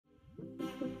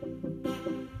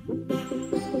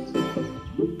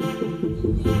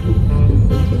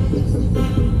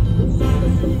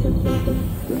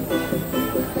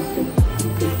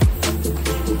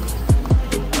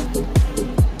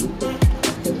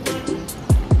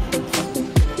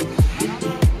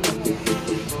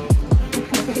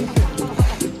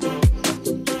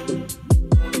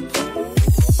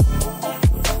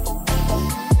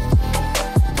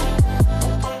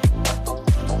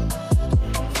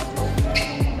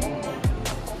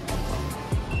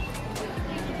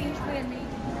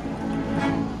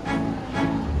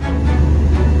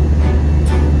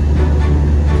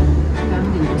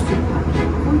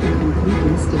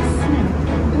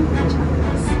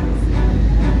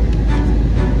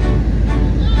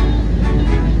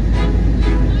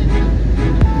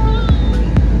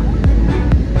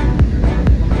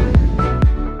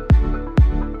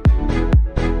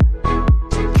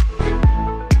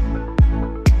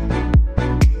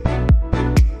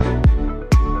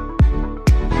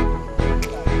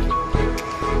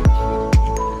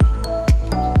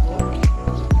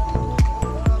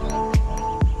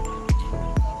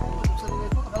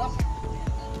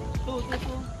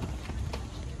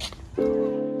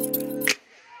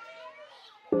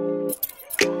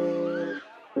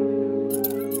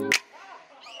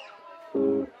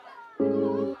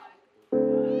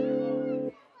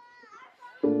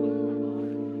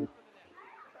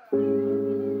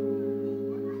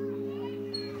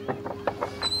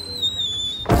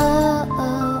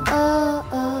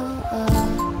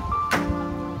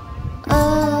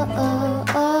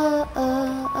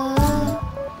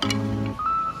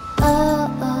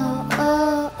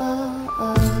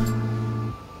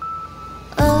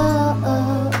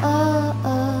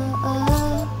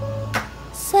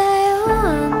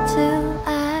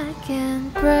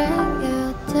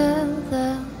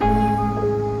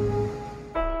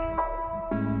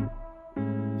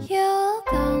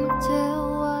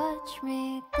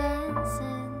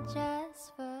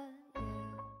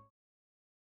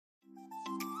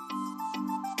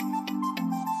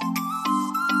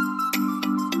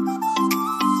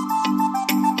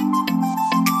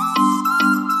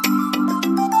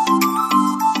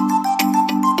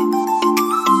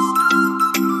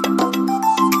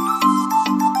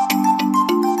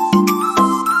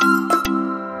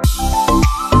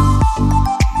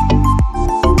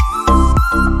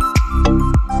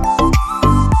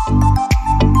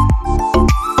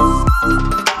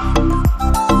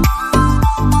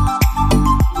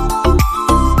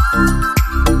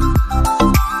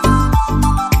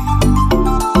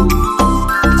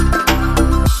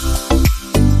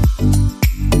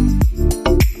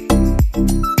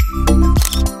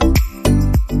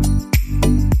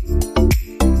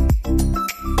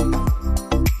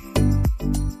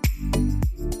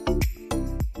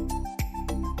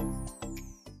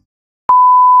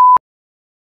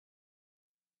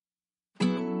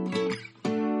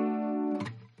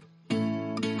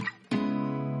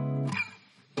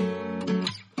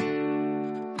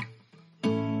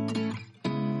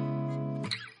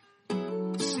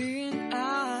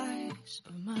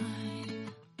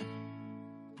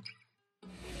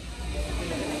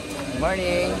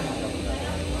Morning!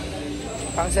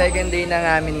 Pang second day na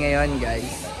namin ngayon,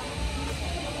 guys.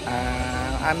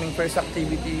 Aming first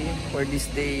activity for this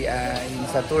day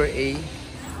sa Tour A.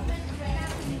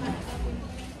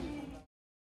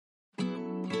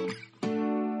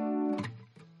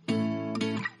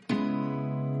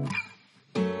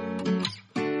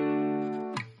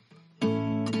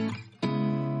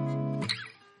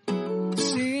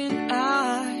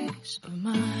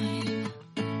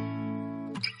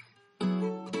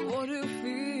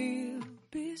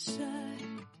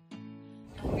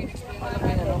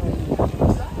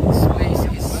 This place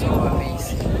is so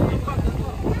amazing.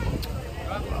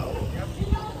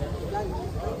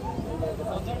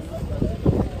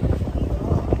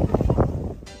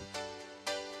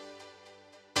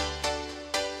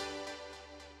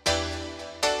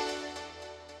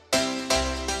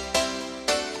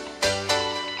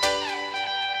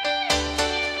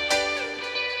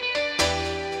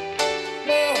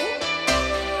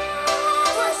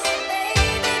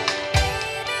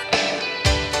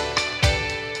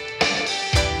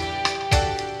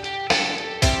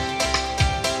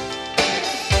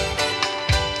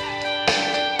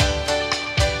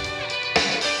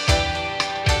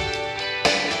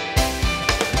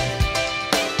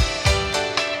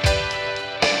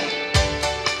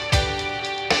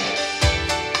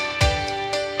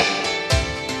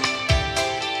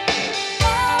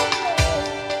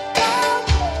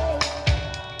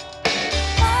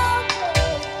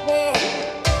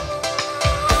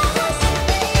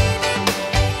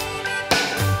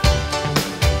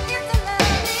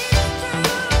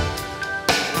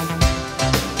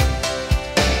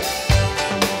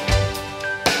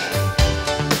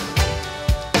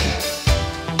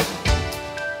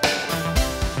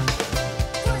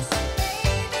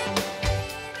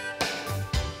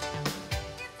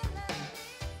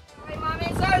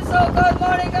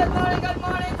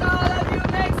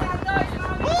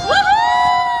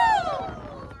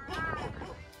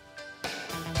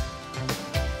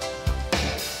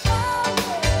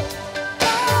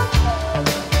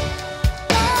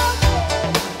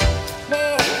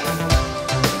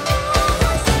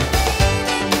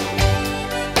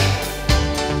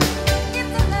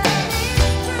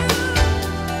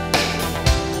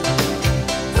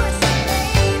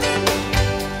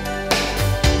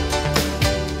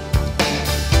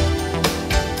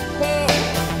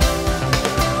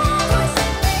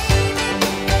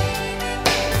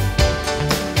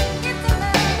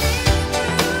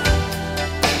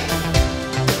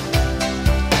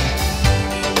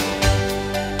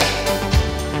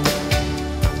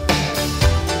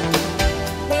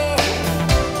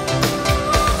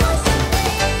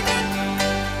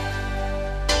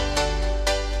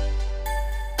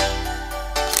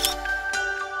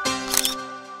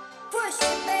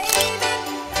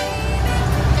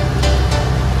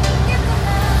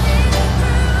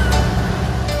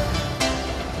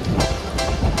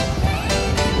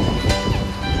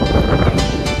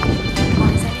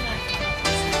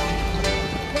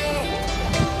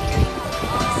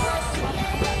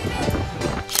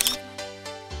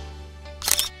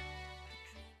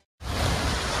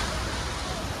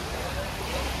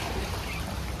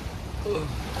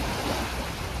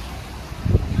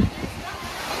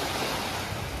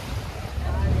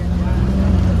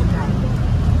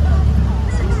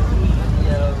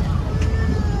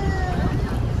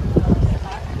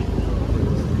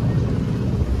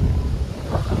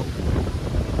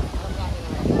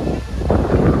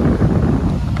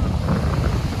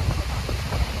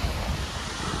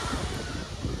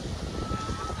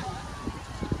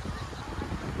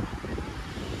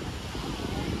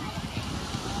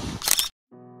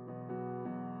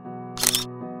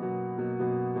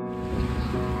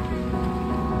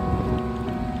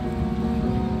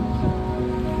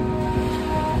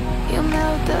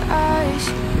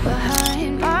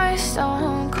 Behind my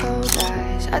stone cold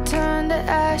eyes, I turn to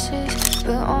ashes,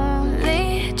 but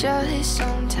only just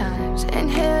sometimes.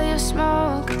 Inhale your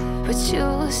smoke, but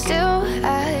you still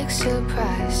act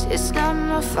surprised. It's not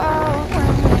my fault when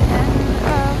we end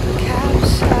up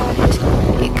capsized.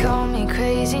 You call me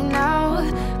crazy now,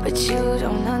 but you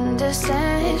don't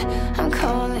understand. I'm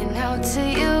calling out to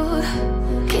you.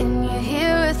 Can you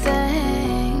hear a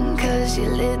thing? 'Cause you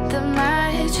lit the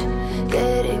match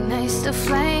that ignites the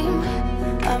flame.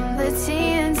 I'm the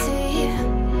TNT,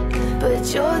 but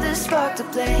you're the spark to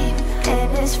blame.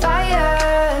 And it's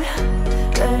fire,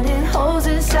 burning holes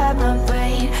inside my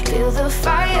brain. Feel the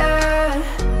fire,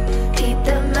 heat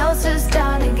that melts us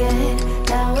down again.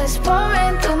 Now it's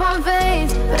pouring through my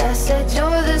veins, but I said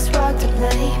you're the spark to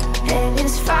blame. And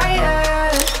it's fire,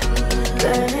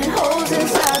 burning holes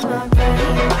inside my brain.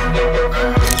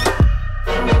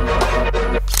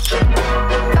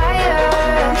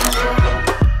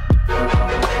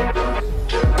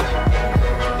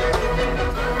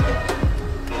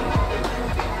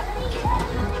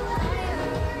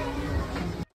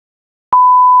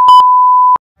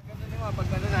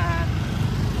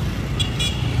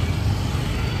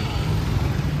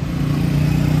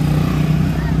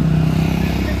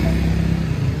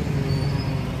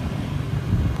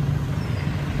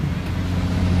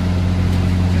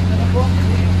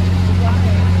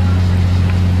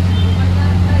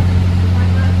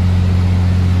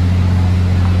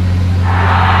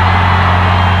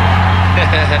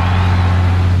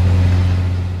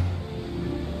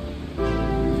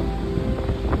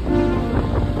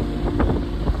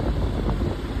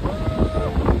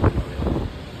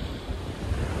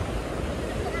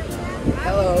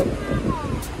 Hello.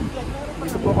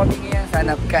 Dito po kami ngayon sa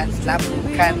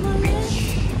Nacpan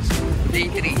Beach. Day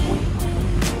 3.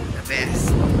 The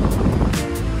best.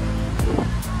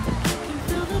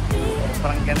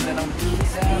 Parang ganda ng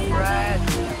pizza, Brad.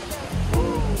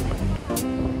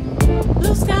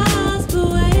 Blue skies, blue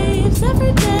waves,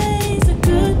 every day's a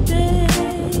good day.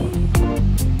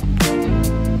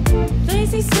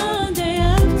 Lazy Sunday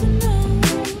afternoon,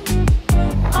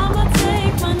 I'ma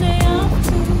take Monday off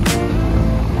too.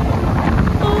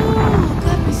 Ooh,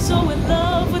 got me so in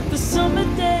love with the summer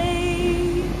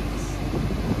days.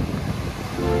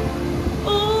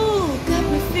 Ooh, got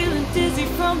me feeling dizzy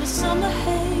from the summer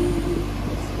haze.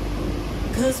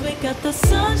 'Cause we got the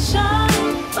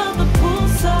sunshine of the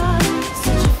poolside.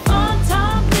 Such a fun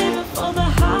time living for the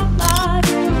hot life.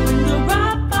 Bring the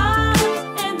right vibes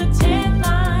and the tan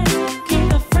lines. Keep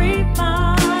a free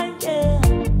mind, yeah.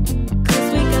 'Cause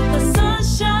we got the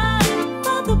sunshine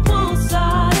of the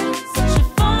poolside. Such a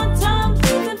fun time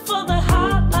living for the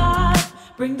hot life.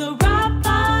 Bring the right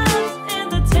vibes and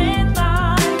the tan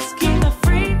lines. Keep a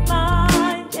free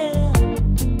mind, yeah.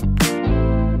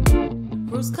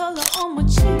 Rose color on my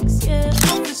cheeks, yeah.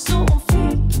 I'm just so on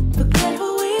feet. Forget who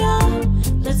we are.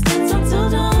 Let's dance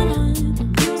until dawn.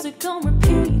 Music on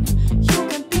repeat. You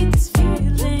can beat this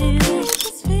feeling.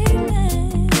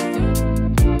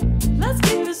 Let's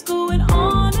keep this going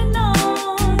on and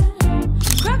on.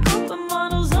 Crack open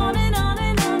models on and on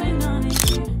and on and on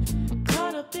again.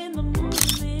 Caught up in the moment,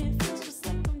 feels just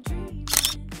like I'm dreaming.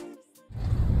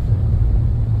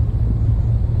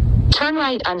 Turn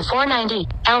right on 490,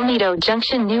 El Nido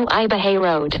Junction, New Ibahay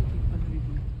Road.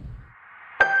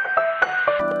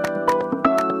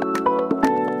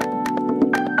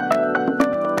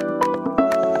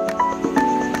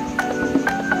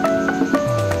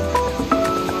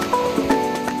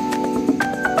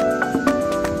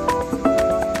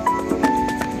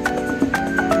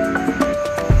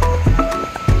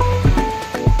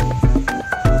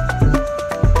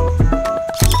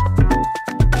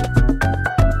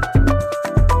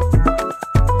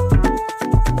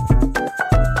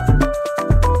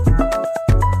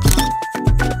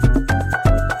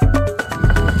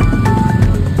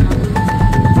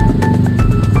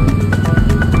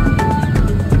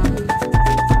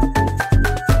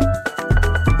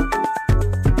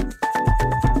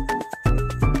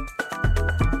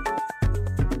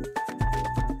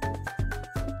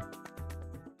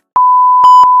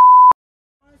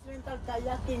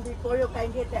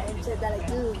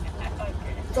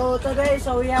 today,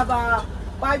 so we have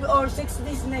 5 or 6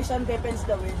 destination, depends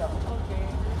the way though.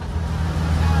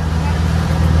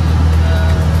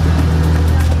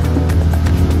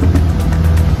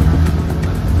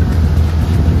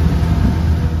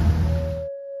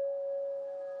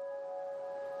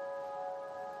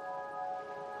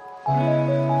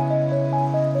 Okay.